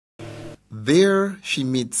There she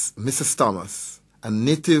meets Mrs. Thomas, a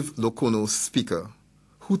native Lokono speaker,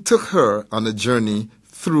 who took her on a journey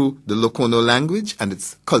through the Lokono language and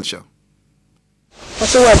its culture.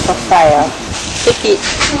 What's the word for fire? Hiki.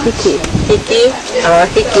 Hiki. Hiki or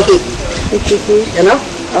hiki. Hiki. You know?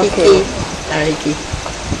 Okay. Hiki or hiki.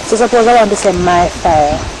 So suppose I want to say my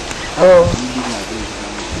fire. Oh.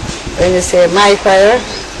 When you say my fire,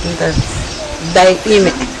 that's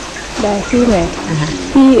Daihime. Daihime.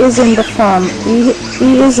 He is in the farm. He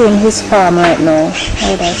is in his farm right now.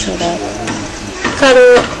 How would I say that?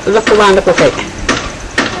 Karu Lakubanda Koke.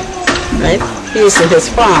 Right? He is in his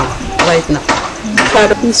farm right now.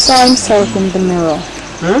 He saw himself in the mirror.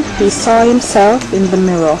 Huh? He saw himself in the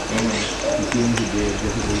mirror.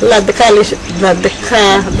 Blood the quaka. Blood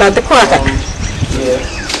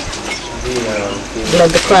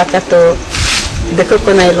the quaka to the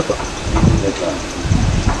coconut.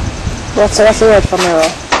 What's the word for mirror?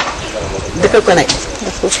 The coconut.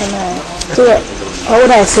 The coconut. So how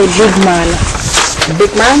would I say big man?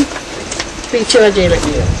 Big man? Pichi wajili.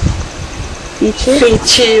 Pichi?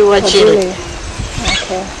 Pichi wajili.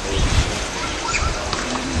 Okay.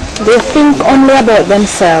 They think only about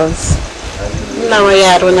themselves.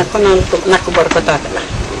 Nawayaro nakubarkataka.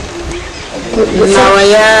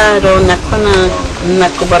 Nawayaro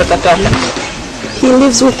nakubarkataka. He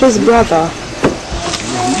lives with his brother.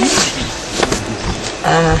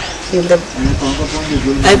 Either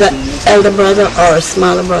elder brother or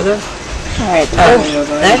smaller brother. Alright.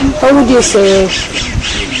 How would you say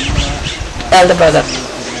elder brother?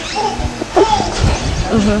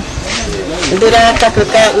 Dira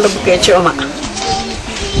kakaka lubuke chioma.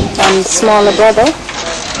 And smaller brother?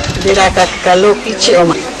 Dira kakaka lubuke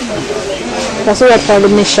chioma. That's what I call the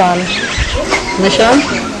mission. Mission?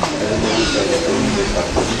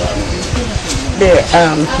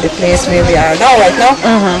 The place where we are now, right now?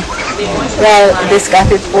 Well, this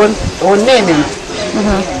got its own name in it.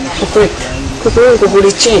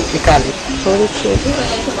 Kukulichi, we call it.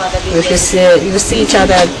 Because you see each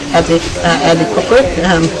other at the Kukulik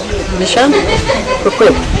mission.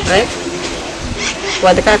 Kukulik, right?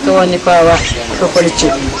 What the kaka one you call Kukulichi.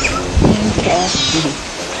 Okay.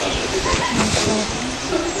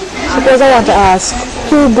 Suppose I want to ask,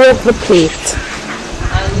 who broke the plate?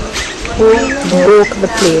 Who broke the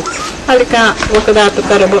plate? Halika wakadatu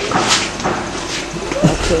karabu.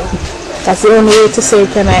 Okay. That's the only way to say,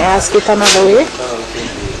 can I ask it another way?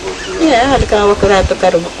 Yeah, halika wakadatu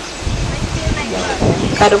karabu.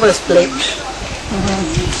 Karabu is plate.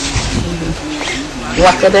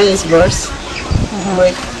 Wakada is verse.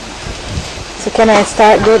 So can I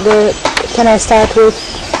start with the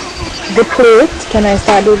plate? Can I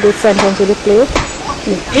start with the sentence with the plate?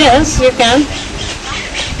 Yes, you can.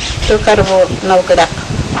 To karabu na wakada.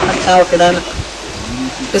 Wakada na.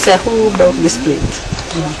 You say who broke this plate?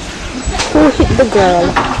 Who hit the girl?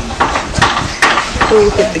 Who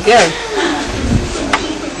hit the girl?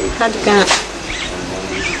 Halika.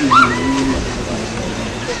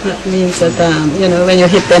 That means that, you know, when you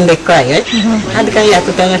hit them, they cry, right? Halika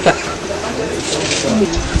yakutanga.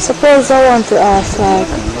 Suppose I want to ask, like,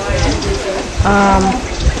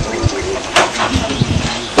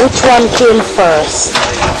 which one came first?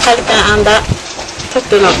 Halika anda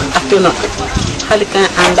atuno. Halika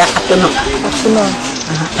anda atuno.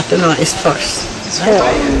 Atuno is first. So,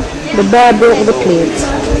 the bear broke the plate.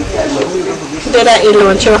 Dira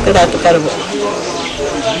ilon chawakada to karbo.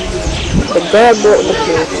 The bear broke the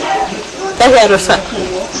plate. Tahiarosa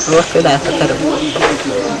wakada to karbo.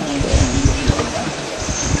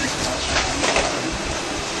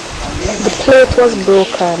 The plate was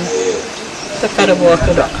broken. To karbo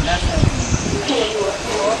wakada.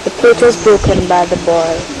 The plate was broken by the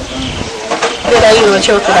boy. Dira ilon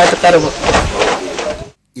chawakada to karbo.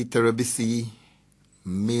 Iterabisi,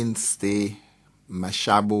 Mainstay,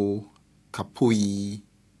 Mashabo, Kapui,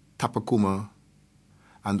 Tapakuma,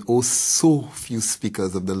 and oh so few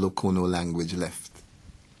speakers of the Lokono language left.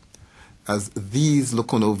 As these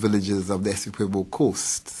Lokono villages of the Essequibo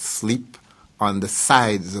coast sleep on the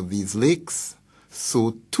sides of these lakes,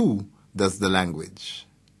 so too does the language.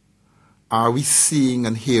 Are we seeing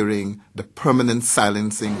and hearing the permanent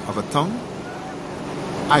silencing of a tongue?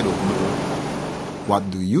 I don't know.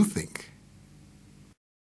 What do you think?